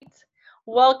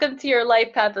Welcome to your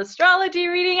Life Path Astrology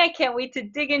reading. I can't wait to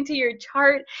dig into your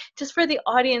chart. Just for the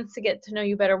audience to get to know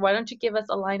you better, why don't you give us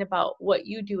a line about what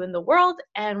you do in the world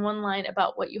and one line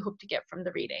about what you hope to get from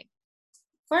the reading?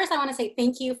 First, I want to say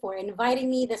thank you for inviting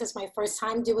me. This is my first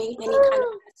time doing any kind of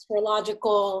Woo!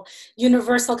 astrological,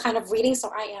 universal kind of reading.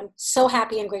 So I am so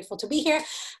happy and grateful to be here.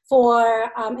 For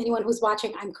anyone who's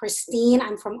watching, I'm Christine.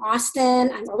 I'm from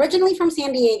Austin. I'm originally from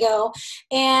San Diego.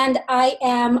 And I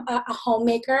am a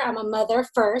homemaker. I'm a mother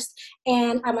first.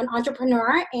 And I'm an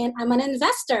entrepreneur. And I'm an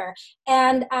investor.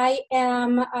 And I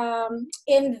am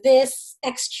in this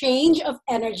exchange of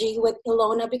energy with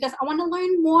Ilona because I want to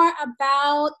learn more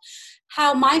about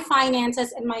how my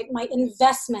finances and my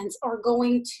investments are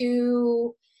going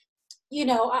to,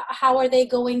 how are they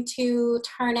going to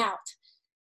turn out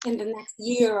in the next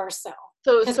year or so?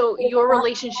 Because So your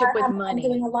relationship with I'm money.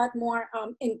 doing a lot more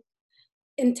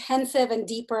intensive and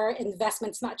deeper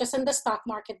investments, not just in the stock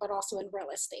market, but also in real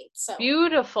estate. So,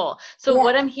 Beautiful. So yeah,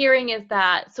 what I'm hearing is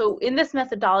that, so in this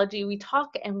methodology, we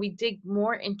talk and we dig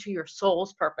more into your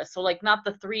soul's purpose. So like not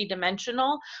the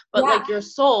three-dimensional, but yeah, like your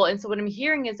soul. And so what I'm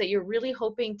hearing is that you're really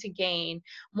hoping to gain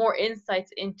more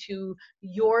insights into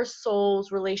your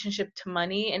soul's relationship to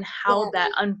money and how yeah.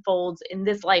 that unfolds in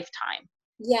this lifetime.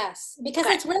 Yes, because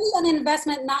Okay. it's really an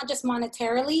investment, not just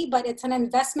monetarily, but it's an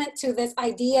investment to this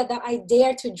idea that I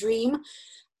dare to dream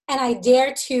and I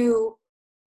dare to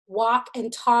walk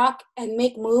and talk and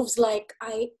make moves like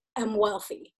I am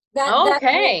wealthy.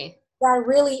 Okay. That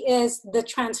really is the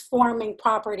transforming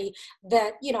property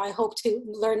that I hope to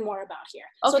learn more about here.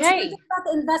 So it's not Okay. just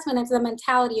about the investment; it's the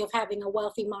mentality of having a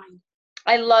wealthy mind.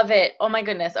 I love it. Oh my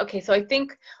goodness. Okay, so I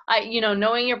think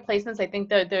knowing your placements, I think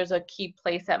that there's a key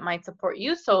place that might support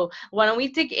you. So why don't we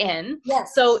dig in?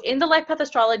 So Yes. in the Life Path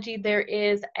Astrology, there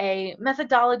is a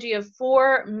methodology of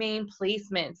 4 main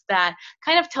placements that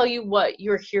kind of tell you what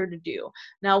you're here to do.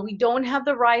 Now, we don't have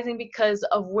the rising because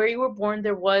of where you were born.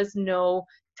 There was no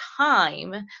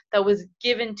time that was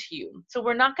given to you. So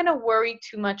we're not going to worry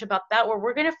too much about that. What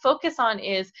we're going to focus on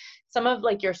is some of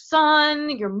like your sun,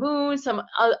 your moon, some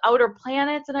outer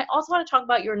planets. And I also want to talk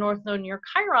about your North Node and your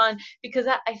Chiron because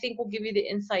that I think will give you the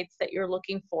insights that you're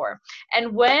looking for.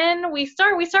 And when we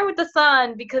start with the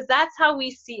sun because that's how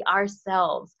we see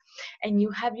ourselves. And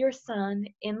you have your sun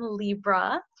in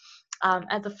Libra.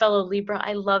 As a fellow Libra,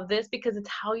 I love this because it's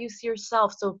how you see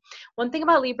yourself. So one thing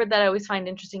about Libra that I always find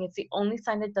interesting, it's the only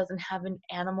sign that doesn't have an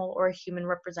animal or a human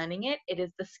representing it. It is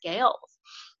the scales.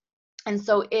 And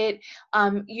so when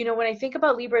I think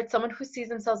about Libra, it's someone who sees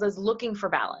themselves as looking for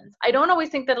balance. I don't always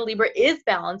think that a Libra is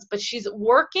balanced, but she's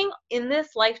working in this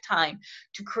lifetime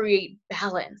to create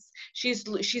balance. She's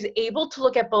able to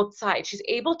look at both sides. She's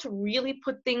able to really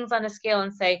put things on a scale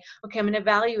and say, okay, I'm going to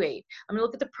evaluate. I'm going to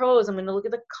look at the pros. I'm going to look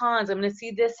at the cons. I'm going to see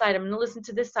this side. I'm going to listen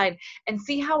to this side and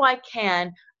see how I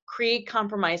can create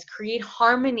compromise, create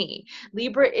harmony.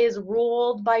 Libra is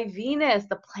ruled by Venus,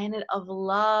 the planet of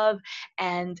love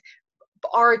and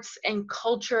arts and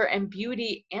culture and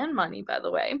beauty and money, by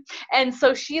the way. And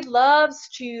so she loves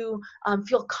to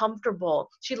feel comfortable.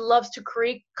 She loves to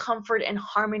create comfort and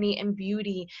harmony and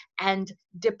beauty and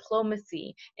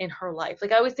diplomacy in her life.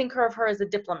 Like I always think of her as a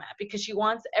diplomat because she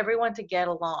wants everyone to get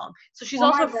along. So she's Oh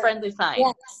also my a friendly goodness. sign.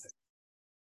 Yes.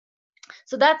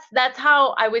 So that's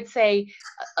how I would say,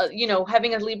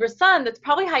 having a Libra sun, that's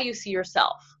probably how you see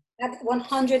yourself. At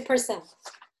 100%.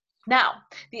 Now,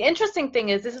 the interesting thing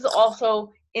is this is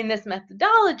also in this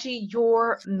methodology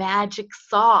your magic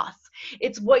sauce.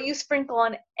 It's what you sprinkle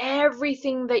on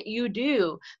everything that you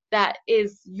do that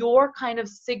is your kind of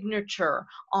signature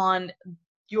on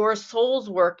your soul's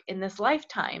work in this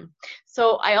lifetime.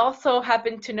 So I also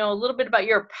happen to know a little bit about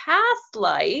your past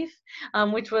life,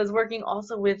 which was working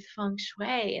also with feng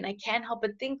shui. And I can't help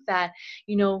but think that,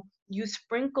 you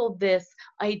sprinkled this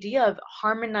idea of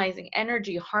harmonizing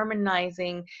energy,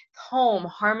 harmonizing home,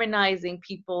 harmonizing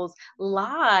people's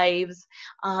lives,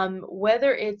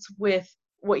 whether it's with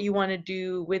what you want to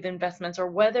do with investments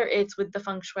or whether it's with the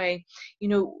feng shui,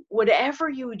 whatever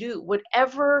you do,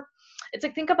 whatever, it's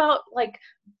like, think about like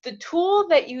the tool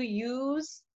that you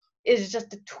use is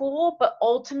just a tool, but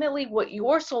ultimately what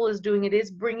your soul is doing, it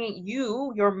is bringing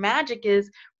your magic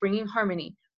is bringing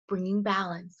harmony, bringing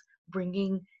balance,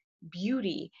 bringing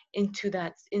beauty into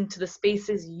the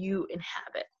spaces you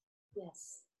inhabit.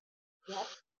 Yes. Yep.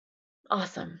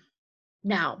 Awesome.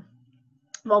 Now,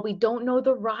 while we don't know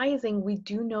the rising, we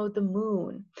do know the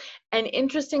moon. And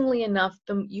interestingly enough,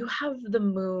 you have the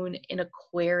moon in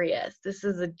Aquarius. This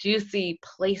is a juicy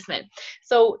placement.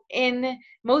 So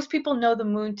most people know the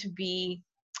moon to be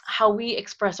how we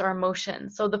express our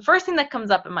emotions. So the first thing that comes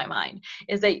up in my mind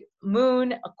is that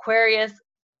moon, Aquarius,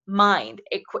 mind.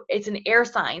 It's an air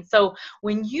sign. So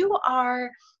when you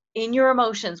are in your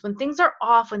emotions, when things are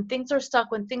off, when things are stuck,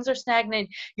 when things are stagnant,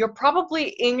 you're probably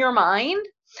in your mind.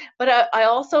 But I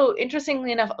also,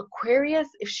 interestingly enough, Aquarius,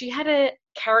 if she had a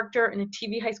character in a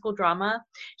TV high school drama,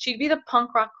 she'd be the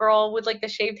punk rock girl with like the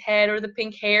shaved head or the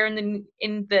pink hair and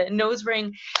the nose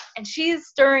ring, and she's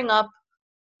stirring up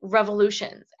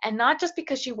revolutions. And not just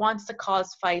because she wants to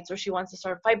cause fights or she wants to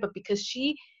start a fight, but because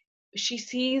she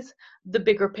sees the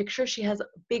bigger picture. She has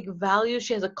big values.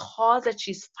 She has a cause that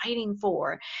she's fighting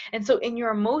for. And so in your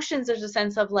emotions, there's a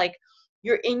sense of like,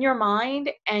 you're in your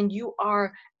mind and you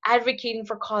are advocating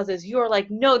for causes. You are like,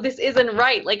 no, this isn't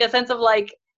right. Like a sense of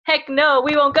like, heck no,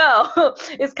 we won't go.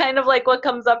 It's kind of like what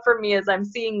comes up for me as I'm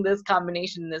seeing this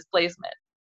combination, this placement.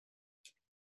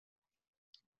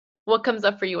 What comes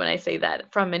up for you when I say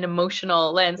that from an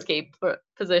emotional landscape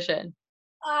position?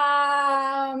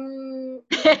 A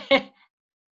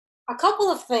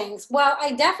couple of things. Well,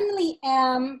 I definitely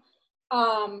am,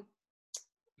 I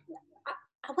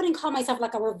wouldn't call myself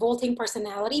like a revolting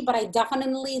personality, but I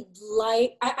definitely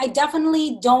I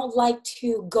definitely don't like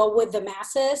to go with the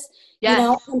masses. Yes.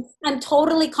 You know, I'm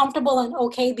totally comfortable and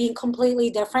okay being completely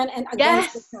different and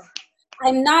against Yes.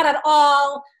 I'm not at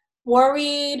all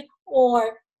worried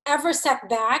or ever set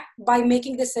back by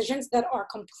making decisions that are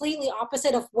completely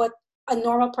opposite of what a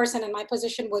normal person in my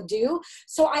position would do.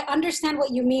 So I understand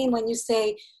what you mean when you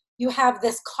say you have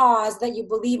this cause that you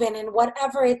believe in, and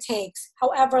whatever it takes,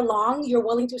 however long, you're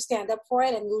willing to stand up for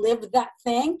it and live that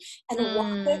thing and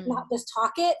walk it, not just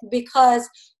talk it, because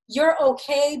you're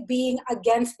okay being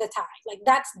against the tide. Like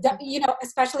that's, you know,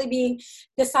 especially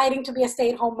deciding to be a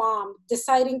stay-at-home mom,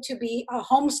 deciding to be a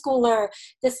homeschooler,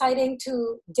 deciding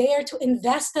to dare to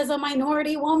invest as a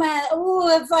minority woman.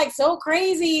 Oh, it's like so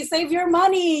crazy. Save your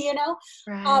money, you know?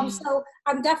 Right. So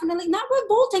I'm definitely not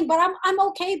revolting, but I'm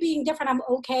okay being different. I'm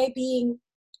okay being,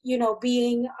 you know,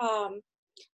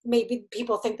 maybe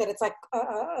people think that it's like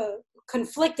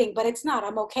conflicting, but it's not.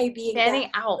 I'm okay being standing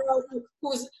that out. girl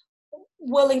who's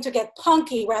willing to get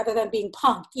punky rather than being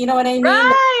punked. You know what I mean?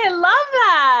 Right. I love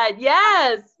that.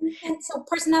 Yes. And so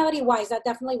personality wise, that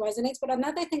definitely resonates. But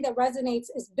another thing that resonates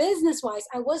is business wise.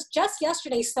 I was just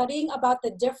yesterday studying about the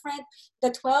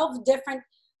 12 different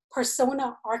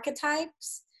persona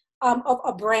archetypes of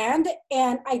a brand.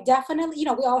 And I definitely, you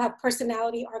know, we all have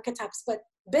personality archetypes, but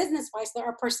business wise, there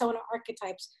are persona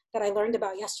archetypes that I learned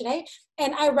about yesterday.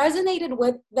 And I resonated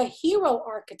with the hero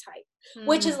archetype,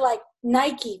 which is like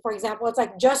Nike, for example. It's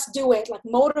like, just do it, like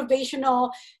motivational,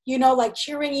 you know, like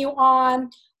cheering you on.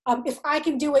 If I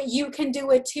can do it, you can do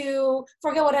it too.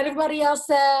 Forget what everybody else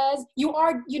says. You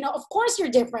are, you know, of course you're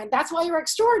different. That's why you're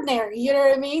extraordinary. You know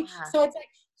what I mean? Yeah. So it's like,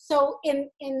 so in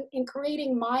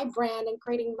creating my brand and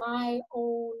creating my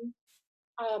own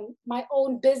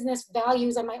business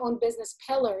values and my own business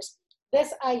pillars,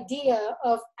 this idea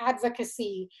of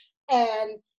advocacy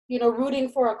and, you know, rooting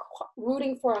for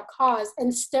a cause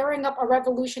and stirring up a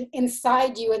revolution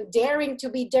inside you and daring to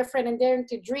be different and daring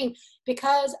to dream,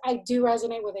 because I do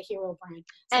resonate with a hero brand.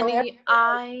 So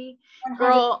And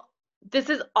girl,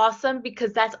 this is awesome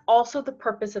because that's also the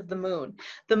purpose of the moon.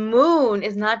 The moon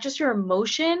is not just your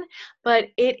emotion, but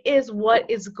it is what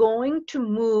is going to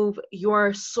move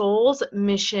your soul's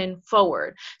mission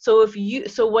forward. So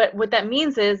what that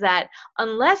means is that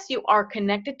unless you are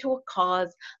connected to a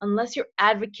cause, unless you're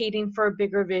advocating for a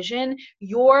bigger vision,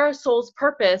 your soul's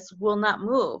purpose will not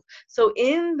move. So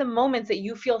in the moments that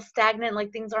you feel stagnant,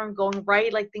 like things aren't going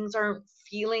right, like things aren't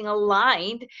feeling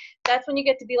aligned, that's when you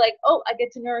get to be like, oh, I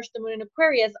get to nourish the moon in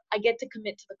Aquarius. I get to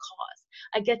commit to the cause.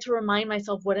 I get to remind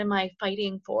myself, what am I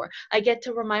fighting for? I get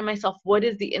to remind myself, what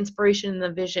is the inspiration and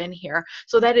the vision here?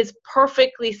 So that is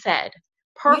perfectly said,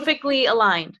 perfectly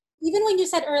aligned. Even when you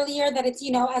said earlier that it's,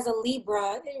 you know, as a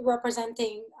Libra being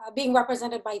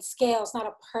represented by scales, not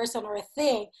a person or a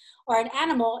thing or an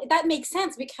animal, that makes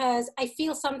sense, because I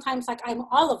feel sometimes like I'm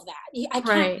all of that. I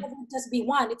can't just be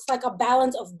one. It's like a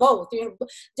balance of both, you know,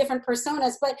 different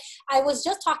personas. But I was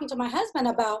just talking to my husband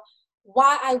about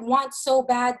why I want so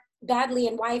badly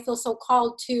and why I feel so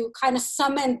called to kind of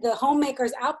summon the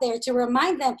homemakers out there to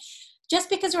remind them, just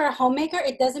because you're a homemaker,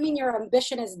 it doesn't mean your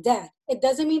ambition is dead. It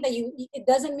doesn't mean that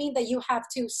you have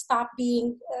to stop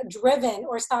being driven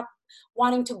or stop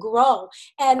wanting to grow.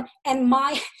 And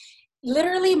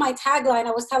literally my tagline,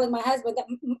 I was telling my husband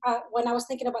that when I was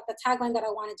thinking about the tagline that I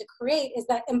wanted to create, is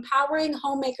that empowering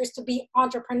homemakers to be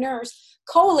entrepreneurs,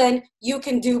 you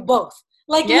can do both.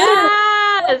 Like,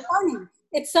 yes! Literally,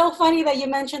 it's so funny that you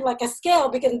mentioned like a scale,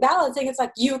 because balancing, it's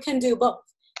like you can do both.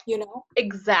 you know?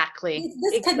 Exactly.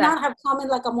 This could Exactly. not have come in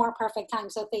like a more perfect time,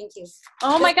 so thank you.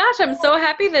 Oh my gosh, I'm so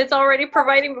happy that it's already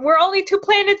providing. We're only 2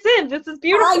 planets in. This is I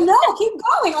beautiful. know, keep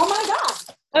going. Oh my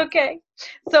God. Okay.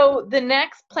 So the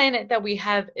next planet that we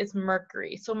have is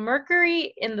Mercury. So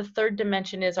Mercury in the third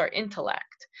dimension is our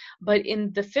intellect, but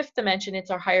in the fifth dimension,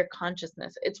 it's our higher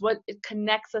consciousness. It's what it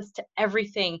connects us to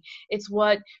everything. It's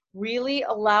what really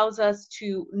allows us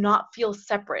to not feel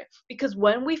separate. Because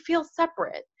when we feel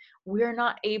separate, we're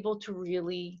not able to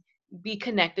really be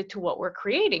connected to what we're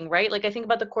creating, right? Like I think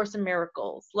about the Course in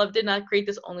Miracles. Love did not create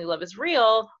this, only love is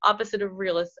real. Opposite of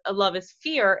real is love is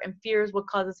fear, and fear is what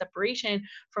causes separation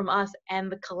from us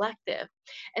and the collective.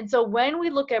 And so when we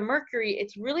look at Mercury,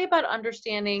 it's really about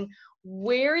understanding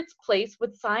where it's placed,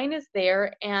 what sign is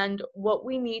there, and what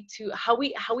we need to, how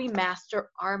we master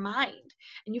our mind.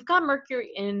 And you've got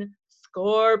Mercury in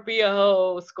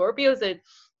Scorpio. Scorpio is a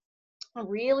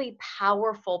really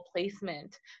powerful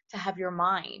placement to have your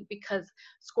mind, because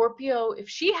Scorpio, if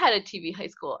she had a TV high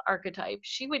school archetype,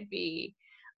 she would be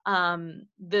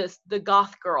the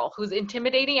goth girl who's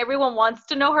intimidating. Everyone wants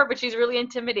to know her, but she's really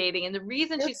intimidating. And the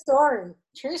reason True she's story.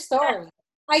 True story.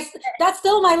 That's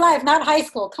still my life, not high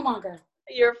school. Come on, girl.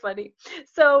 you're funny.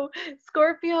 So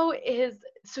Scorpio is,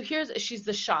 so here's, she's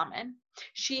the shaman.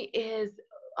 She is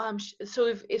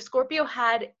so if Scorpio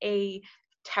had a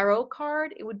tarot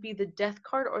card, it would be the death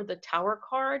card or the tower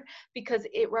card, because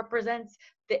it represents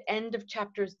the end of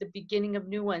chapters, the beginning of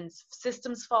new ones,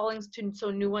 systems falling to, so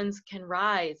new ones can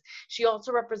rise. She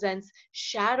also represents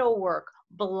shadow work,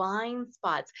 blind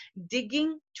spots,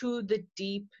 digging to the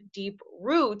deep, deep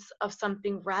roots of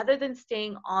something rather than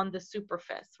staying on the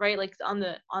superfice, right? Like on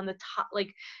the top,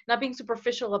 like not being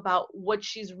superficial about what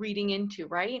she's reading into,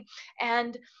 right?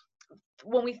 And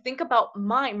when we think about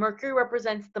mind, Mercury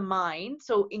represents the mind,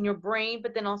 so in your brain,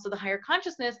 but then also the higher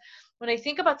consciousness. When I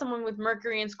think about someone with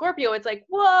Mercury and Scorpio, it's like,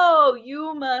 whoa,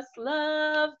 you must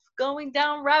love going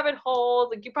down rabbit holes.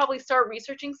 Like you probably start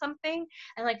researching something,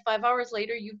 and like 5 hours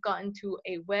later, you've gotten to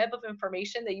a web of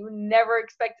information that you never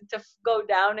expected to go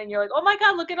down, and you're like, oh my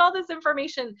God, look at all this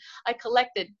information I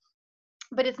collected.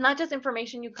 But it's not just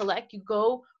information you collect, you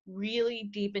go really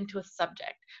deep into a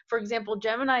subject. For example,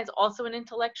 Gemini is also an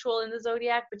intellectual in the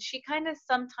zodiac, but she kind of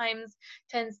sometimes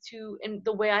tends to, in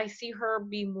the way I see her,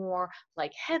 be more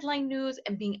like headline news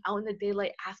and being out in the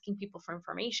daylight asking people for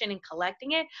information and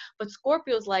collecting it. But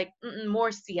Scorpio's like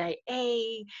more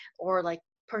CIA, or like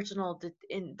personal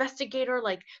investigator,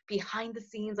 like behind the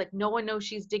scenes, like no one knows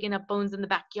she's digging up bones in the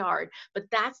backyard. But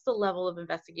that's the level of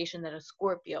investigation that a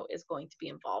Scorpio is going to be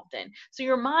involved in. So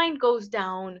your mind goes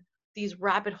down these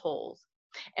rabbit holes.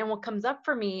 And what comes up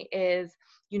for me is,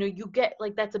 you get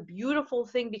like, that's a beautiful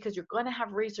thing, because you're going to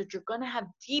have research, you're going to have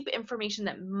deep information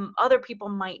that other people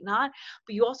might not,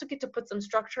 but you also get to put some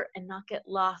structure and not get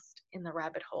lost in the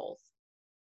rabbit holes.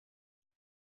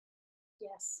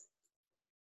 Yes.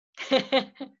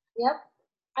 Yep.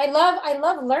 I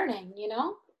love learning, you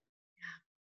know?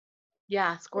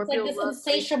 Yeah, It's Scorpio like this loves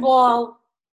insatiable,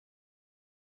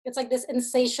 it's like this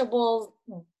insatiable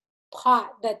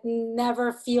pot that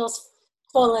never feels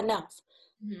full enough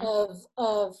Mhm.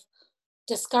 of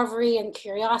discovery and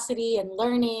curiosity and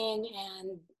learning,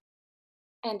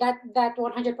 and that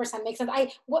 100% makes sense.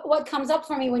 What comes up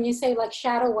for me when you say like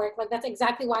shadow work, like that's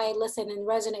exactly why I listen and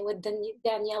resonate with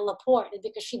Danielle Laporte,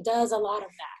 because she does a lot of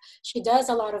that. She does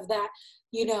a lot of that,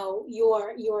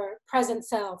 your present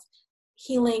self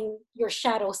healing your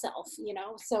shadow self,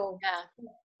 so Yeah.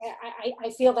 I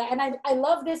feel that. And I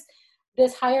love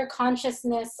this higher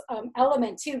consciousness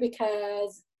element too,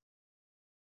 because,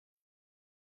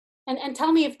 and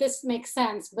tell me if this makes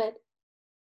sense, but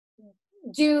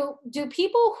do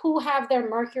people who have their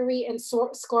Mercury in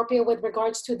Scorpio with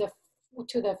regards to the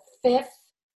fifth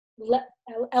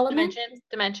element,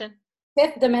 Dimension.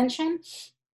 fifth dimension,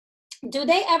 do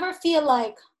they ever feel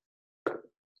like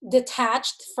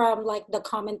detached from like the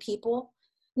common people?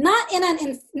 Not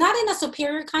in a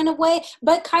superior kind of way,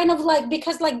 but kind of like,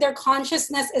 because like their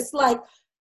consciousness is like,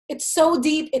 it's so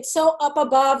deep, it's so up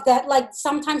above that like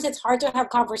sometimes it's hard to have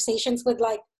conversations with,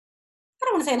 like, I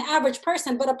don't want to say an average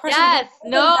person, but a person who Yes, isn't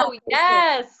no, that person.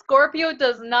 yes. Scorpio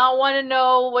does not want to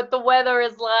know what the weather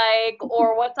is like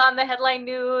or what's on the headline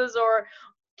news or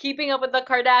keeping up with the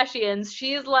Kardashians.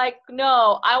 She's like,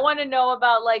 no, I want to know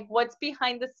about like what's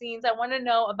behind the scenes. I want to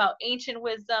know about ancient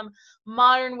wisdom,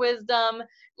 modern wisdom,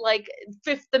 like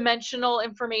fifth dimensional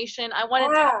information. I want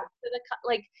to tap Yeah, into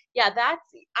like, yeah, that's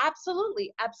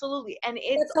absolutely, absolutely. And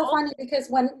it's that's so all, funny because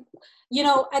when,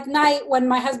 at night when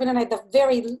my husband and I, the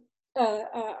very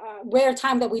rare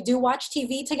time that we do watch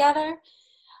TV together,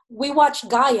 we watch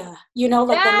Gaia, you know,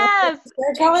 like the Yes, Netflix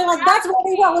spirituality, like that's what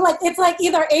we want. We're like, it's like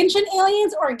either ancient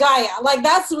aliens or Gaia. Like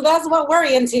that's what we're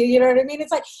into. You know what I mean?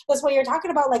 It's like that's what you're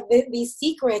talking about, like these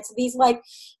secrets, these like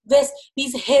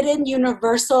these hidden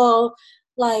universal,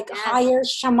 like yes, higher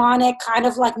shamanic kind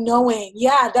of like knowing.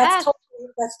 Yeah, yes.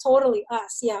 that's totally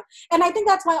us. Yeah, and I think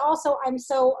that's why also I'm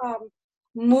so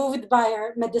moved by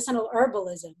our medicinal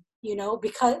herbalism. You know,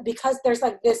 because there's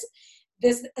like this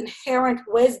inherent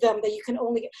wisdom that you can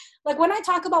only get. Like when I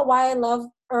talk about why I love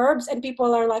herbs and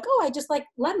people are like, oh, I just like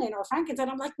lemon or frankincense.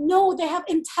 I'm like, no, they have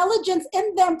intelligence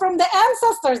in them from the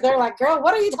ancestors. They're like, girl,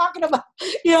 what are you talking about?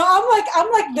 You know,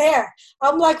 I'm like there.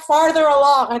 I'm like farther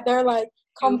along. And they're like,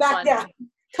 come Too back down. funny.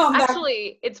 Come back.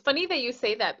 Actually, it's funny that you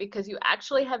say that because you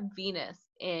actually have Venus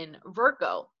in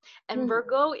Virgo, and Mm.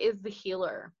 Virgo is the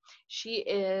healer. She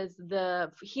is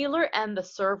the healer and the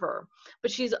server,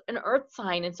 but she's an earth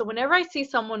sign. And so whenever I see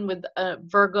someone with a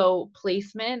Virgo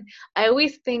placement, I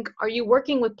always think, are you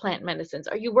working with plant medicines?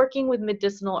 Are you working with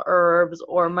medicinal herbs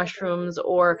or mushrooms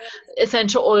or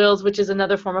essential oils, which is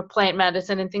another form of plant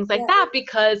medicine and things like Yeah. that?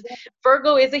 Because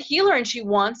Virgo is a healer and she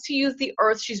wants to use the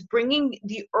earth. She's bringing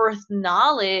the earth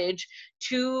knowledge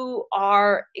to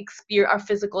our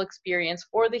physical experience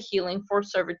for the healing, for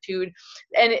servitude,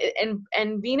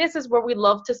 and Venus is where we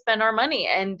love to spend our money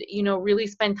and really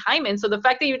spend time in. So the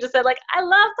fact that you just said like, I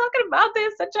love talking about the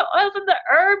essential oils and the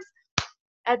herbs,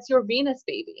 that's your Venus,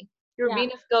 baby. Your Yeah.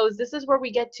 Venus goes, this is where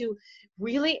we get to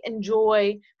really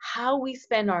enjoy how we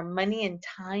spend our money and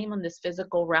time on this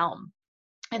physical realm.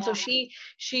 And so Yeah.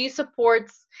 she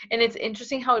supports, and it's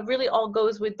interesting how it really all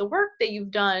goes with the work that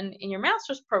you've done in your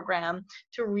master's program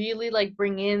to really like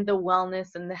bring in the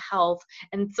wellness and the health.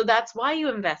 And so that's why you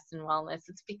invest in wellness.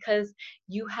 It's because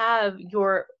you have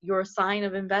your sign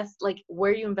of invest, like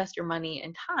where you invest your money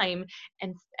and time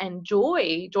and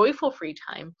joyful free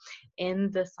time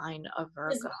in the sign of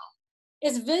Virgo.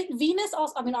 Is Venus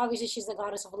also, I mean, obviously she's the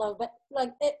goddess of love, but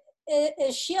like,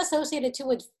 is she associated too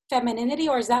with femininity,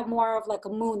 or is that more of like a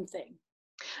moon thing?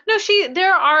 No,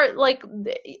 there are like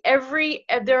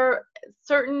there are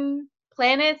certain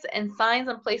planets and signs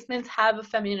and placements have a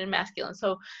feminine and masculine.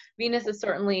 So Venus is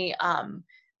certainly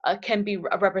can be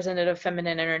a representative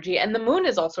feminine energy, and the moon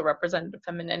is also representative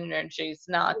feminine energy. It's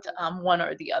not one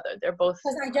or the other. They're both.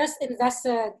 Because I just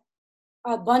invested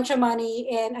a bunch of money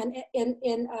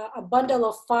in a bundle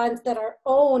of funds that are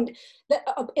owned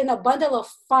in a bundle of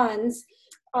funds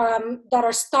that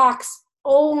are stocks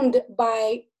owned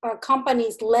by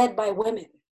companies led by women.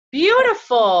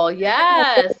 Beautiful.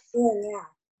 Yes. Yeah.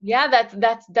 Yeah, that's a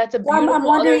So I'm beautiful other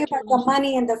wondering if like, the dimension.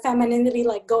 money and the femininity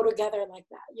like go together like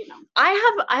that, you know.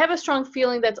 I have a strong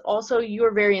feeling that's also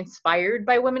you're very inspired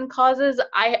by women causes.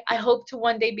 I hope to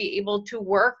one day be able to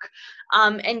work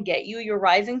and get you your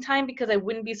rising time, because I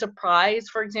wouldn't be surprised,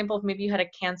 for example, if maybe you had a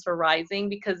Cancer rising,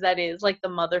 because that is like the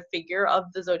mother figure of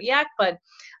the zodiac. But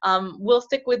we'll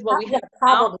stick with what we Yeah, have now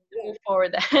probably. and move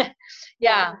forward. Yeah.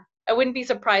 Yeah, I wouldn't be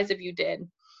surprised if you did.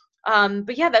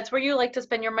 But yeah, that's where you like to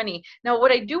spend your money. Now,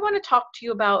 what I do want to talk to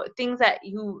you about, things that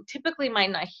you typically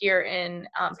might not hear in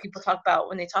people talk about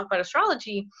when they talk about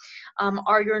astrology,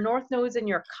 are your North Nodes and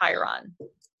your Chiron.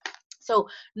 So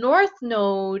North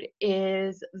Node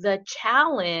is the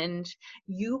challenge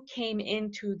you came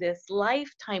into this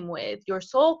lifetime with. Your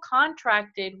soul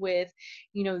contracted with,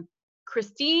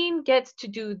 Christine gets to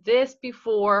do this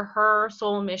before her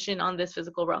soul mission on this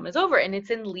physical realm is over, and it's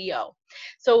in Leo.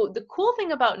 So the cool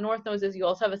thing about North Nodes is you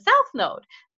also have a South Node.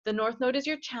 The North Node is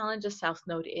your challenge. The South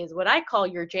Node is what I call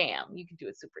your jam. You can do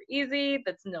it super easy.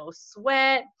 That's no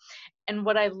sweat. And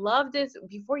what I loved is,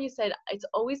 before you said, it's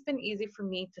always been easy for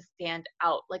me to stand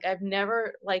out. Like I've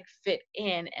never like fit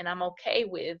in, and I'm okay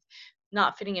with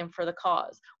not fitting in for the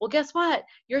cause. Well, guess what?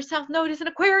 Your South Node is an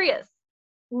Aquarius.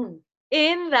 Mm.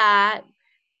 In that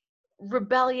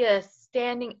rebellious,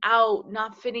 standing out,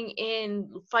 not fitting in,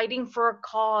 fighting for a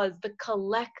cause, the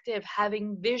collective,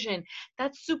 having vision,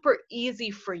 that's super easy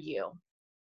for you.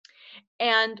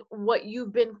 And what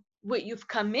you've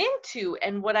come into,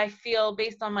 and what I feel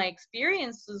based on my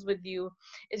experiences with you,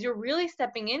 is you're really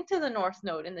stepping into the North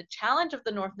Node, and the challenge of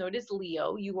the North Node is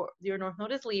Leo. Your North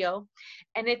Node is Leo,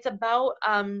 and it's about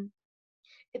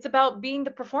being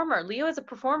the performer. Leo is a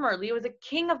performer. Leo is a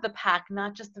king of the pack,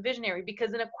 not just the visionary,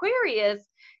 because an Aquarius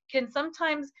can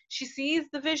sometimes, she sees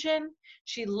the vision,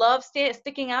 she loves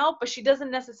sticking out, but she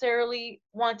doesn't necessarily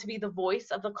want to be the voice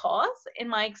of the cause, in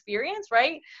my experience,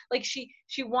 right? Like she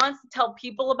wants to tell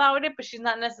people about it, but she's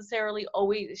not necessarily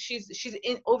always, she's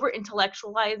over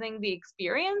intellectualizing the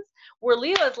experience, where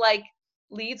Leo is like,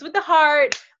 leads with the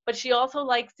heart, but she also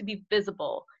likes to be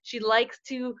visible. She likes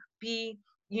to be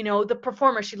the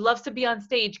performer. She loves to be on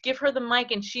stage. Give her the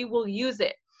mic and she will use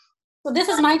it. So this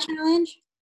is my challenge.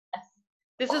 Yes.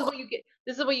 This is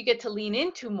what you get to lean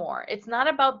into more. It's not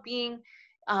about being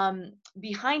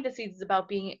behind the scenes. It's about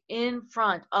being in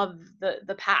front of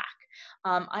the pack.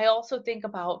 I also think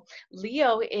about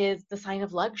Leo is the sign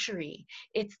of luxury.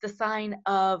 It's the sign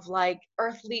of like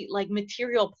earthly, like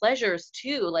material pleasures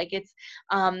too. Like it's,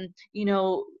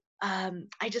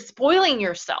 I just spoiling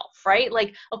yourself, right?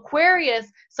 Like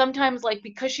Aquarius, sometimes like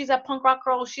because she's a punk rock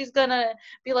girl, she's gonna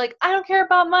be like, I don't care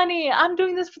about money. I'm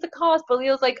doing this for the cause. But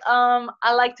Leo's like,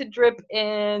 I like to drip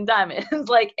in diamonds.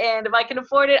 Like, and if I can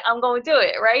afford it, I'm going to do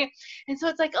it, right? And so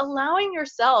it's like allowing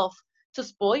yourself to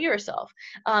spoil yourself.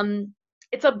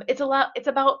 It's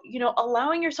about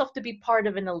allowing yourself to be part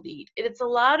of an elite.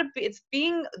 It's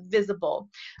being visible.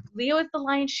 Leo is the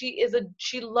lion.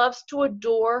 She loves to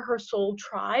adore her soul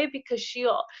tribe because she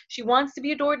wants to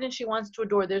be adored and she wants to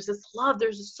adore. There's this love,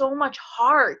 there's so much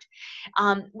heart,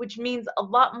 which means a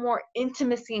lot more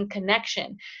intimacy and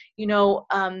connection.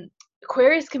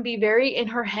 Aquarius can be very in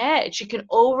her head. She can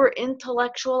over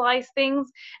intellectualize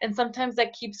things, and sometimes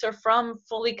that keeps her from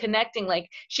fully connecting. Like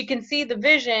she can see the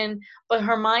vision, but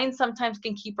her mind sometimes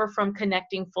can keep her from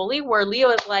connecting fully. Where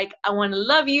Leo is like, I want to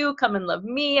love you, come and love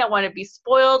me. I want to be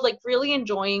spoiled, like really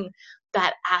enjoying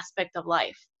that aspect of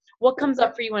life. What comes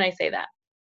up for you when I say that?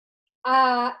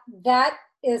 That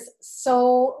is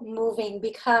so moving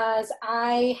because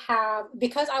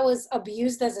because I was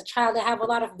abused as a child, I have a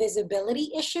lot of visibility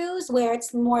issues where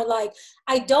it's more like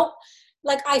I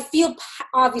feel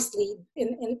obviously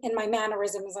in my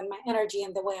mannerisms and my energy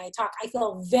and the way I talk, I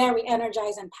feel very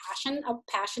energized and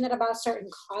passionate about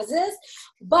certain causes.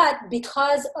 But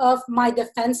because of my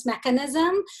defense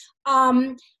mechanism,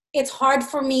 it's hard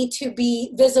for me to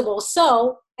be visible.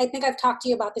 So I think I've talked to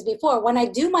you about this before. When I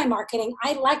do my marketing,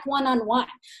 I like one-on-one.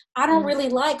 I don't really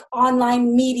like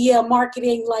online media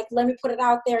marketing, like let me put it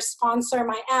out there, sponsor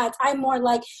my ads. I'm more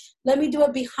like, let me do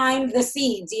it behind the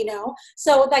scenes,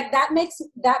 So like that makes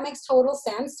total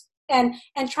sense. And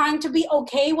trying to be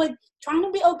okay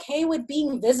with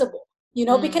being visible,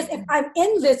 because if I'm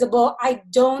invisible,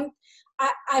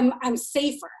 I'm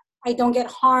safer. I don't get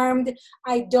harmed.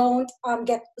 I don't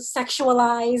get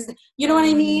sexualized. You know what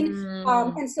I mean?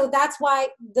 And so that's why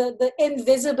the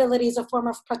invisibility is a form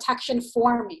of protection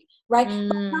for me, right?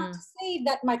 But not to say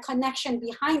that my connection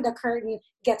behind the curtain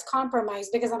gets compromised,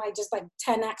 because then I just like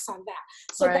 10x on that.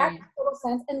 So that makes total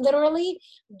sense. And literally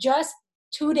just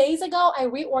 2 days ago, I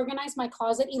reorganized my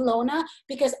closet, Ilona,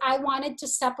 because I wanted to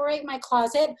separate my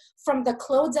closet from the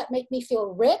clothes that make me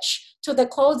feel rich to the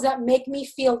clothes that make me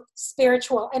feel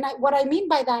spiritual. And what I mean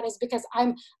by that is because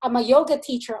I'm a yoga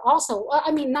teacher also.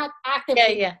 I mean, not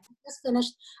actively. Yeah. I just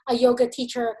finished a yoga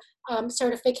teacher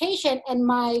certification, and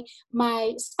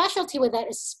my specialty with that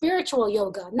is spiritual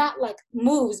yoga, not like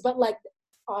moves, but like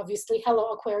obviously,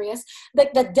 hello Aquarius,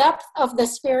 the depth of the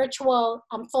spiritual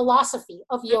philosophy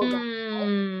of yoga.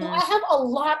 Right? So I have a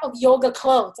lot of yoga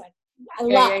clothes. I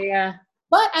love. Yeah.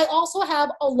 But I also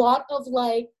have a lot of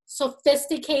like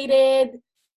sophisticated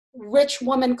rich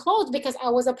woman clothes because I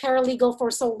was a paralegal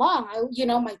for so long.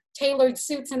 My tailored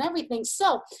suits and everything.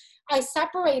 So I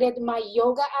separated my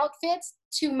yoga outfits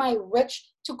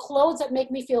to clothes that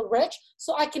make me feel rich,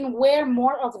 so I can wear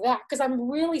more of that, because I'm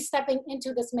really stepping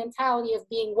into this mentality of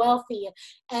being wealthy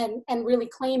and really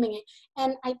claiming it.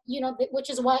 And which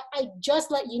is why I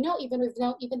just let you know, even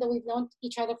though we've known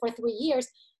each other for 3 years,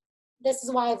 this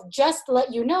is why I've just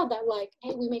let you know that, like,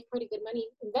 hey, we make pretty good money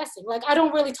investing. Like, I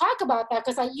don't really talk about that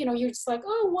because you're just like,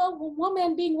 oh, well,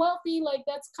 woman being wealthy, like,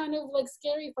 that's kind of like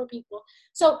scary for people.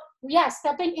 So yeah,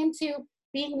 stepping into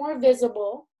being more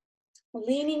visible,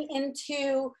 leaning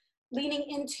into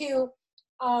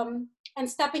and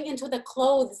stepping into the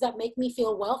clothes that make me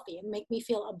feel wealthy and make me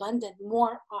feel abundant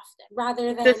more often,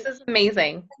 rather than This is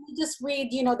amazing. just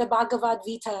read the Bhagavad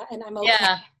Gita and I'm okay.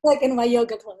 Yeah. Like in my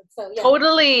yoga clothes. So yeah.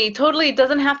 Totally. It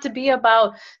doesn't have to be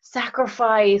about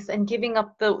sacrifice and giving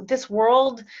up this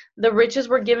world, the riches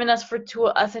were given us to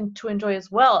us and to enjoy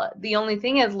as well. The only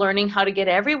thing is learning how to get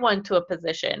everyone to a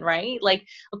position, right? Like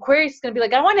Aquarius is going to be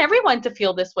like, I want everyone to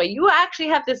feel this way. You actually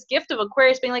have this gift of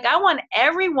Aquarius being like, I want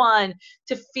everyone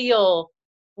to feel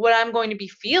what I'm going to be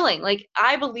feeling. Like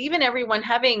I believe in everyone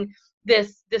having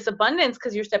this abundance,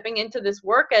 because you're stepping into this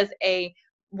work as a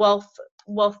wealth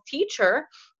teacher.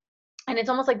 And it's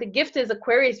almost like the gift is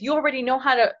Aquarius. You already know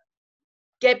how to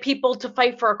get people to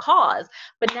fight for a cause.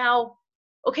 But now,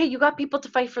 okay, you got people to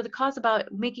fight for the cause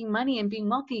about making money and being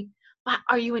wealthy. But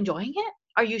are you enjoying it?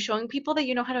 Are you showing people that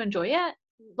you know how to enjoy it?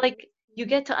 Like you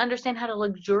get to understand how to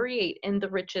luxuriate in the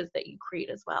riches that you create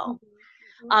as well.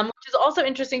 which is also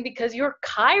interesting because your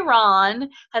Chiron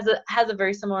has a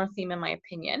very similar theme, in my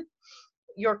opinion.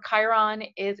 Your Chiron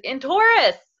is in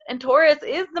Taurus, and Taurus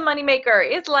is the moneymaker.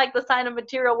 It's like the sign of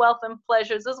material wealth and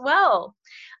pleasures as well.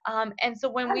 And so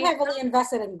when I'm heavily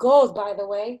invested in gold, by the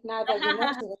way, now that you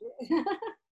mentioned it.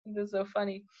 this is so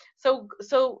funny. So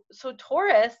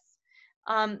Taurus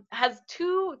has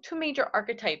two major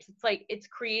archetypes. It's like it's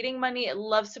creating money. It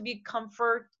loves to be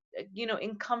comfort,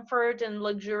 in comfort and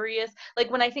luxurious. Like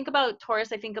when I think about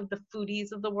Taurus, I think of the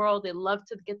foodies of the world. They love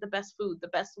to get the best food, the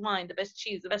best wine, the best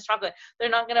cheese, the best chocolate. They're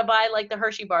not gonna buy like the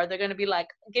Hershey bar. They're gonna be like,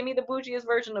 give me the bougiest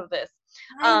version of this.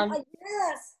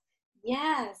 Yes,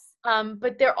 yes.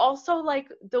 But they're also like,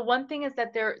 the one thing is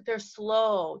that they're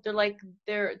slow.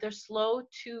 They're slow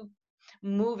to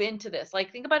move into this.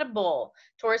 Like think about a bull.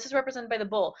 Taurus is represented by the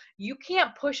bull. You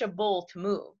can't push a bull to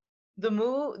move. The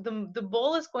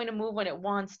bull is going to move when it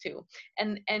wants to.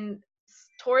 And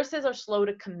Tauruses are slow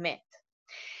to commit.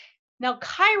 Now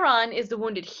Chiron is the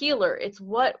wounded healer. It's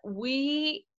what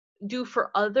we do for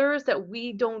others that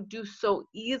we don't do so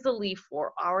easily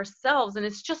for ourselves. And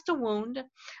it's just a wound.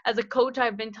 As a coach,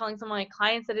 I've been telling some of my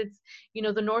clients that it's,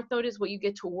 the North Node is what you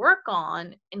get to work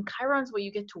on, and Chiron's what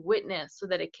you get to witness so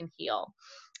that it can heal.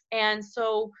 And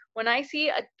so when I see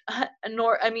a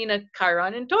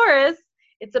Chiron in Taurus,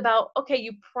 it's about, okay,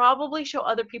 you probably show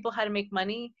other people how to make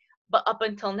money, but up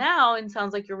until now, and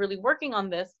sounds like you're really working on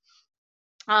this,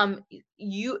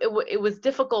 it was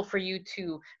difficult for you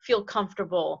to feel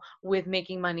comfortable with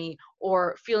making money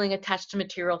or feeling attached to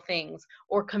material things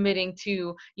or committing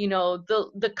to,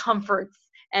 the comforts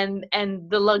and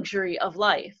the luxury of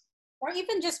life.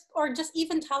 Or just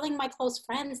even telling my close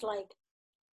friends, like,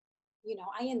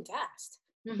 I invest.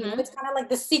 Mm-hmm. It's kind of like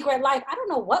the secret life. I don't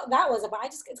know what that was about.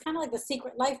 It's kind of like the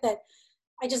secret life that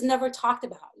I just never talked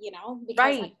about, because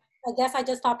right. I guess I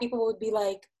just thought people would be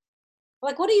like,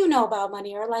 what do you know about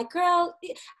money? Or like, girl,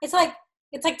 it's like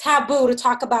taboo to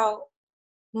talk about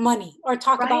money or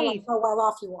talk about like how well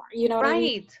off you are. You know what I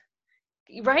mean?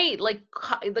 Right. Like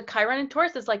the Chiron and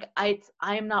Taurus is like, I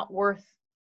am not worth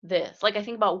this. Like I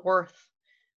think about worth,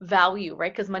 value,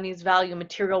 right? Because money is value.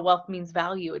 Material wealth means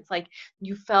value. It's like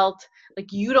you felt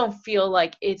like you don't feel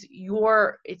like it's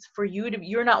for you to,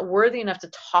 you're not worthy enough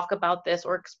to talk about this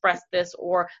or express this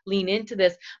or lean into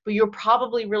this, but you're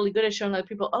probably really good at showing other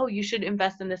people, oh, you should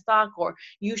invest in this stock, or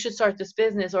you should start this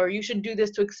business, or you should do this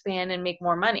to expand and make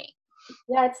more money.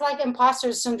 Yeah, it's like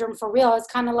imposter syndrome for real. It's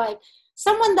kind of like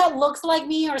someone that looks like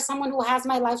me or someone who has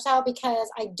my lifestyle, because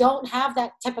I don't have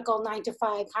that typical 9 to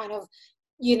 5 kind of,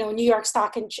 New York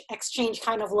Stock Exchange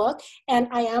kind of look. And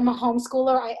I am a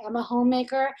homeschooler. I am a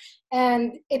homemaker.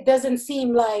 And it doesn't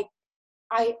seem like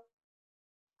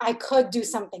I could do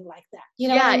something like that. You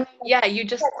know what I mean? Yeah. You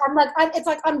just, it's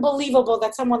like unbelievable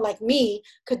that someone like me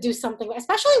could do something,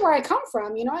 especially where I come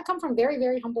from. I come from very,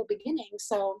 very humble beginnings.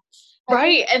 So.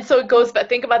 Right. And so it goes, but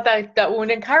think about that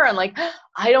wound in Chiron, like,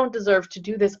 I don't deserve to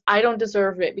do this. I don't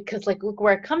deserve it because like, look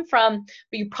where I come from,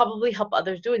 but you probably help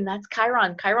others do it. And that's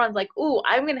Chiron. Chiron's like, ooh,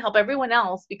 I'm going to help everyone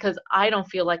else because I don't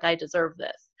feel like I deserve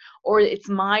this, or it's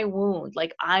my wound.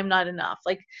 Like I'm not enough.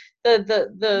 Like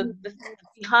the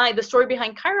story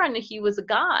behind Chiron, he was a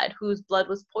god whose blood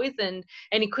was poisoned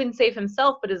and he couldn't save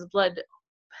himself, but his blood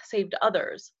saved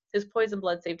others. His poison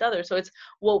blood saved others. So it's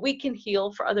what we can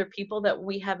heal for other people that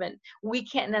we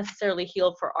can't necessarily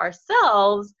heal for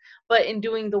ourselves, but in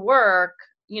doing the work,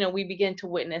 we begin to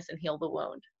witness and heal the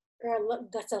wound. Girl,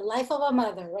 that's a life of a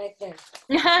mother right there.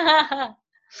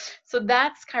 So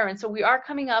that's Chiron. So we are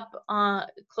coming up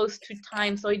close to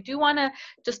time. So I do want to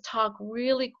just talk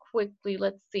really quickly.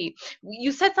 Let's see.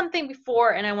 You said something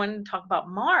before, and I wanted to talk about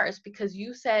Mars because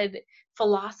you said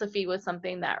philosophy was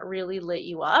something that really lit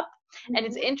you up. Mm-hmm. And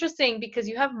it's interesting because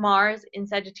you have Mars in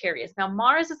Sagittarius. Now,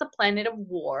 Mars is a planet of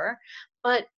war,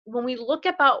 but when we look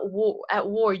at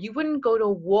war, you wouldn't go to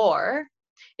war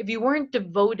if you weren't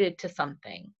devoted to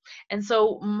something. And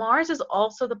so Mars is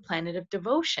also the planet of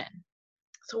devotion.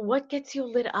 So what gets you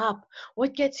lit up?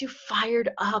 What gets you fired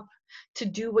up to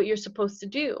do what you're supposed to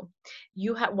do?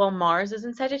 Mars is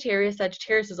in Sagittarius.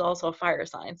 Sagittarius is also a fire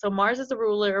sign. So Mars is the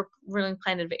ruling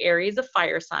planet of Aries, a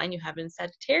fire sign. You have in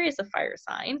Sagittarius a fire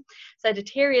sign.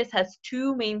 Sagittarius has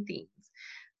two main themes: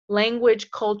 language,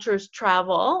 cultures,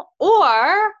 travel,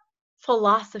 or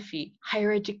philosophy,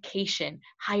 higher education,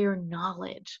 higher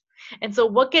knowledge. And so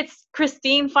what gets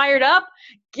Christine fired up?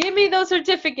 Give me those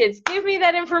certificates. Give me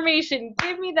that information.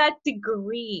 Give me that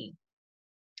degree.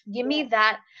 Give me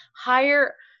that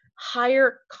higher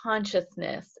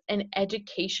consciousness and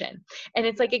education. And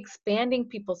it's like expanding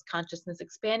people's consciousness,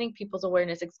 expanding people's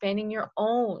awareness, expanding your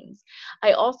own.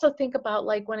 I also think about,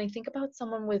 like, when I think about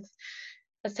someone with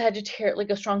a Sagittarius, like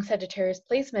a strong Sagittarius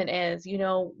placement is,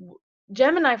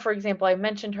 Gemini, for example, I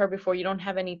mentioned her before, you don't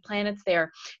have any planets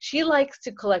there. She likes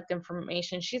to collect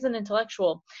information. She's an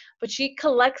intellectual, but she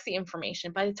collects the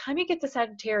information. By the time you get to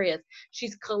Sagittarius,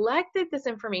 she's collected this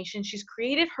information, she's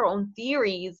created her own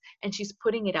theories, and she's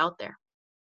putting it out there.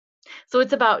 So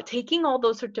it's about taking all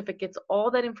those certificates, all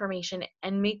that information,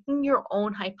 and making your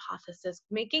own hypothesis,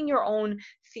 making your own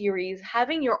theories,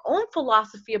 having your own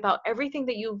philosophy about everything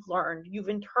that you've learned, you've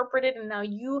interpreted, and now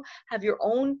you have your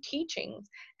own teachings.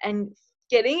 And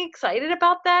getting excited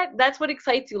about that, that's what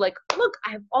excites you. Like, look,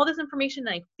 I have all this information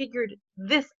and I figured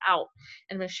this out,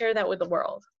 and I'm going to share that with the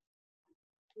world.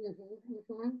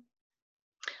 Mm-hmm,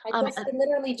 mm-hmm. I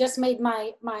literally just made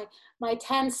my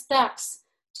 10 steps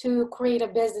to create a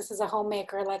business as a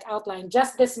homemaker, like outlined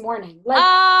just this morning. Like,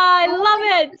 I love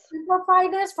it. Simplify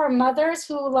this for mothers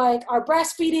who like are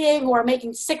breastfeeding, who are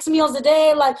making 6 meals a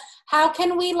day. Like, how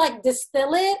can we like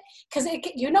distill it? Because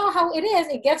you know how it is.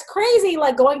 It gets crazy,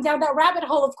 like going down that rabbit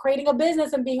hole of creating a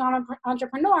business and being an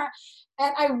entrepreneur.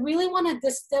 And I really want to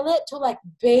distill it to like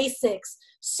basics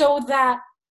so that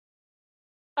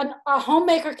a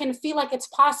homemaker can feel like it's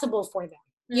possible for them.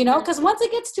 You know, because once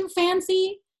it gets too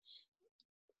fancy,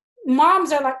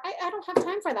 moms are like, I don't have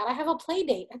time for that. I have a play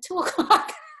date at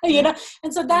 2:00, you know?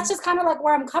 And so that's just kind of like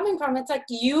where I'm coming from. It's like,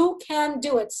 you can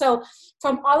do it. So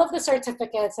from all of the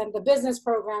certificates and the business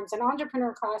programs and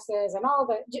entrepreneur classes and all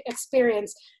the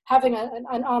experience, having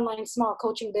an online small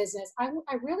coaching business, I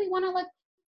really want to like,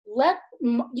 let,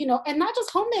 you know, and not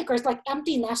just homemakers, like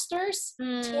empty nesters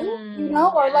too, you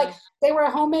know, or like they were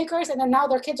homemakers and then now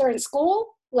their kids are in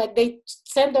school. Like they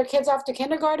send their kids off to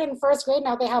kindergarten, first grade.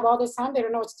 Now they have all this time. They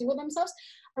don't know what to do with themselves.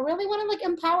 I really want to like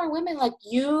empower women. Like,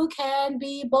 you can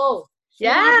be both.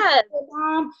 Yeah.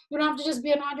 You don't have to just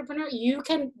be an entrepreneur. You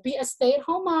can be a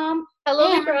stay-at-home mom. Hello,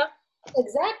 Libra.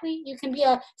 Exactly. You can be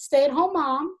a stay-at-home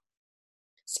mom,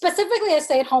 specifically a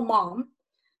stay-at-home mom,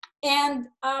 and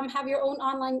have your own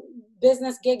online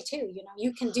business gig too. You know,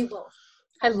 you can do both.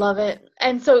 I love it.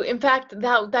 And so, in fact,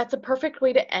 that's a perfect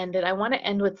way to end it. I want to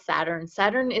end with Saturn.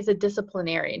 Saturn is a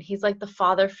disciplinarian. He's like the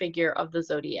father figure of the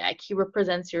zodiac. He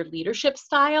represents your leadership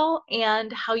style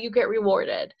and how you get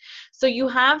rewarded. So you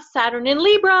have Saturn in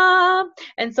Libra.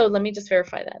 And so let me just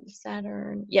verify that.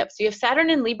 Saturn. Yep. So you have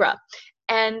Saturn in Libra.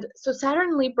 And so Saturn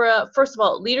in Libra, first of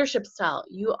all, leadership style.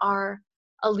 You are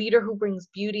a leader who brings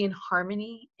beauty and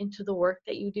harmony into the work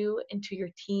that you do, into your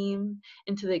team,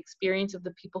 into the experience of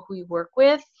the people who you work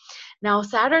with. Now,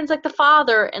 Saturn's like the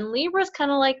father, and Libra's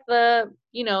kind of like the,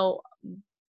 the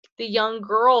young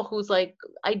girl who's like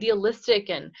idealistic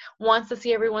and wants to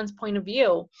see everyone's point of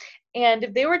view. And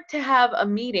if they were to have a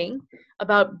meeting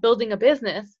about building a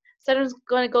business, Saturn's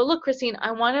going to go, look, Christine,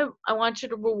 I want you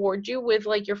to reward you with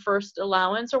like your first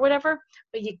allowance or whatever,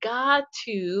 but you got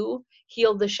to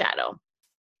heal the shadow,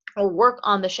 or work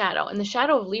on the shadow. And the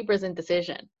shadow of Libra is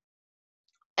indecision.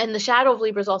 And the shadow of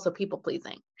Libra is also people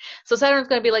pleasing. So Saturn's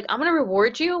going to be like, I'm going to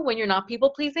reward you when you're not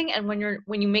people pleasing and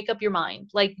when you make up your mind.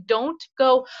 Like, don't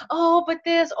go, oh, but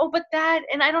this, oh, but that,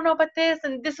 and I don't know about this,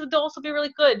 and this would also be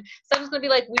really good. Saturn's going to be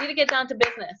like, we need to get down to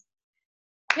business.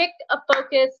 Pick a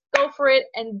focus, go for it,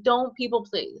 and don't people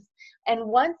please. And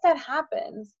once that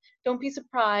happens, don't be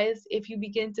surprised if you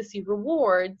begin to see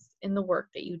rewards in the work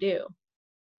that you do.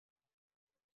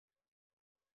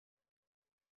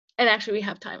 And actually, we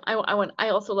have time. I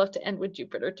also love to end with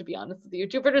Jupiter, to be honest with you.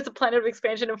 Jupiter is a planet of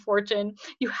expansion and fortune.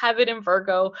 You have it in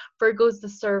Virgo. Virgo's the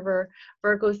server.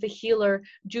 Virgo's the healer.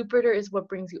 Jupiter is what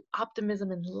brings you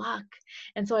optimism and luck.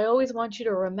 And so I always want you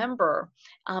to remember,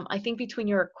 I think between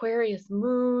your Aquarius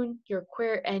moon, your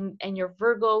and your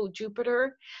Virgo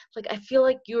Jupiter, like I feel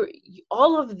like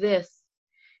all of this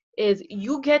is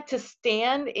you get to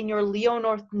stand in your Leo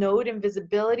North Node in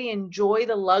visibility, enjoy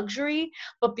the luxury,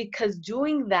 but because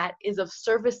doing that is of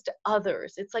service to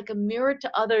others. It's like a mirror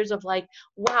to others of like,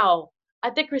 wow, I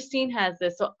think Christine has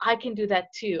this, so I can do that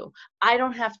too. I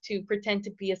don't have to pretend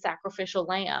to be a sacrificial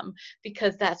lamb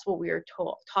because that's what we are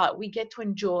taught. We get to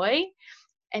enjoy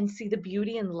and see the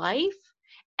beauty in life.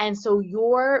 And so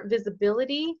your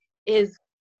visibility is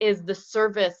the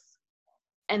service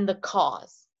and the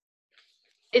cause.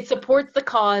 It supports the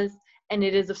cause and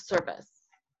it is of service.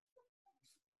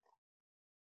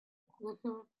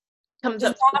 Comes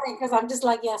up because I'm just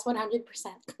like, yes, 100%.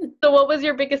 So what was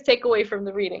your biggest takeaway from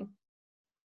the reading?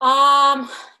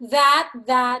 That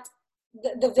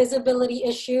the visibility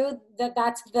issue,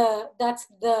 that's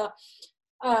the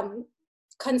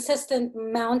consistent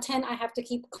mountain I have to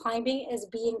keep climbing, is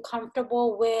being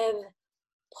comfortable with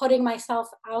putting myself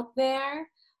out there.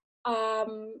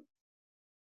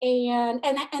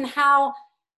 And how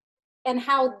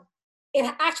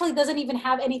it actually doesn't even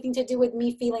have anything to do with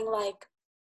me feeling like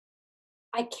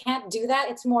I can't do that.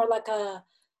 It's more like a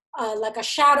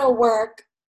shadow work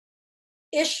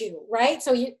issue, right?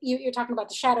 So you're talking about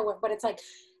the shadow work, but it's like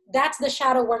that's the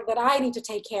shadow work that I need to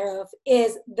take care of,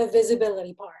 is the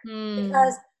visibility part.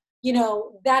 Because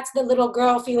that's the little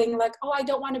girl feeling like, oh, I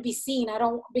don't want to be seen. I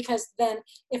don't, because then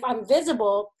if I'm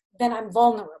visible, then I'm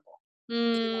vulnerable.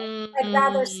 I'd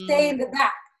rather stay in the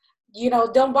back.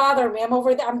 Don't bother me. I'm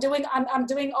over there. I'm doing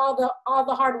all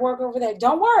the hard work over there.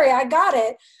 Don't worry, I got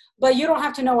it. But you don't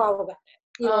have to know all about it.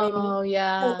 You know what I mean?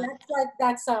 Yeah.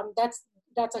 So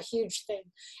that's a huge thing.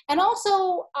 And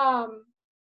also,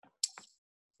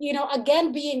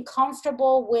 again, being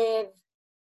comfortable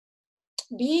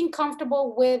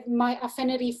with my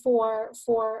affinity for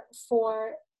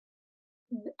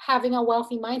having a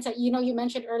wealthy mindset. You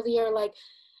mentioned earlier, like,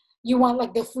 you want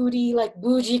like the foodie, like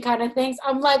bougie kind of things.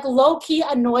 I'm like low key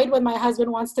annoyed when my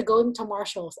husband wants to go into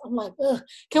Marshalls. I'm like, ugh,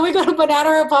 can we go to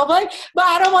Banana Republic? But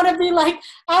I don't want to be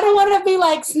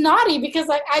like snotty, because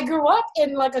like I grew up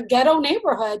in like a ghetto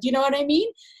neighborhood. You know what I mean?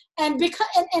 And because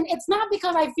and it's not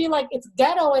because I feel like it's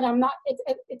ghetto and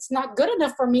it's not good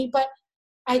enough for me, but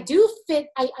I do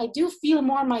feel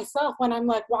more myself when I'm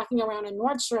like walking around in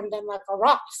Nordstrom than like a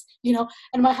Ross,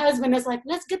 and my husband is like,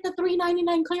 let's get the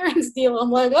 $3.99 clearance deal. I'm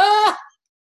like,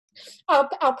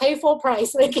 I'll pay full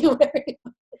price. Thank you very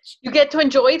much. You get to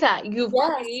enjoy that. You've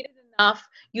created enough.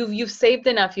 You've saved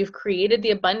enough. You've created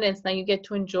the abundance. Now you get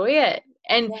to enjoy it.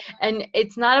 And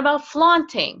it's not about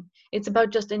flaunting. It's about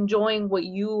just enjoying what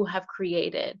you have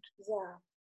created. Yeah.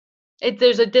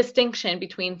 There's a distinction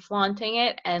between flaunting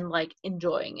it and like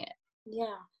enjoying it.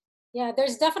 Yeah.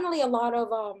 There's definitely a lot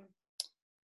of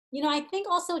I think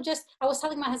also, just I was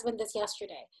telling my husband this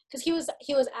yesterday, because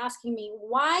he was asking me,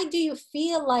 why do you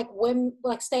feel like women,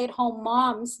 like stay-at-home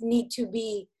moms, need to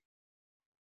be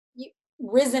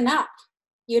risen up?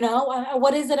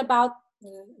 What is it about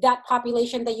that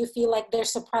population that you feel like they're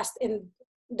suppressed in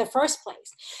the first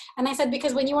place? And I said,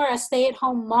 because when you are a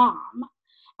stay-at-home mom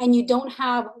and you don't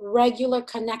have regular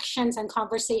connections and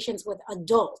conversations with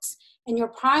adults, and your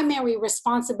primary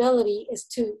responsibility is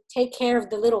to take care of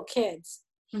the little kids,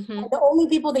 the only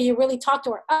people that you really talk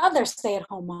to are other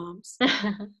stay-at-home moms,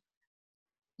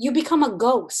 you become a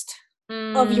ghost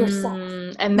of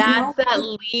yourself. And that's that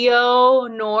Leo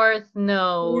North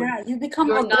node. Yeah, you become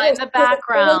You're a not ghost. in the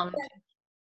background.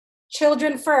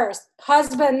 Children first,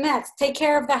 husband next, take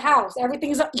care of the house.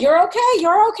 Everything's, you're okay.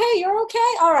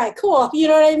 All right, cool. You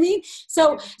know what I mean?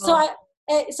 So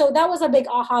that was a big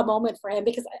aha moment for him,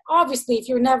 because obviously if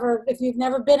you've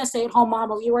never been a stay-at-home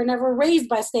mom, or you were never raised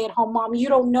by a stay-at-home mom, you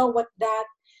don't know what that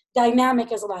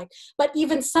dynamic is like. But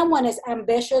even someone as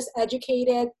ambitious,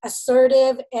 educated,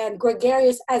 assertive, and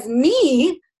gregarious as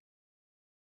me,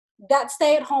 that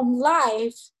stay-at-home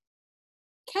life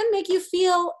can make you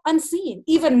feel unseen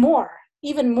even more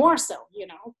so,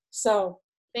 so.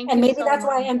 And maybe that's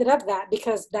why I ended up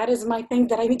because that is my thing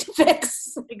that I need to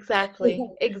fix. Exactly.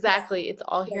 It's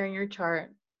all here in your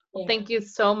chart. Well, thank you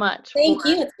so much. Thank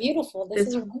you. It's beautiful. This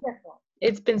is wonderful.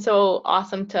 It's been so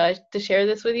awesome to share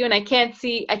this with you. And I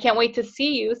can't wait to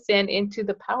see you stand into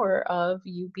the power of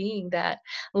you being that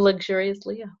luxurious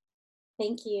Leo.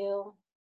 Thank you.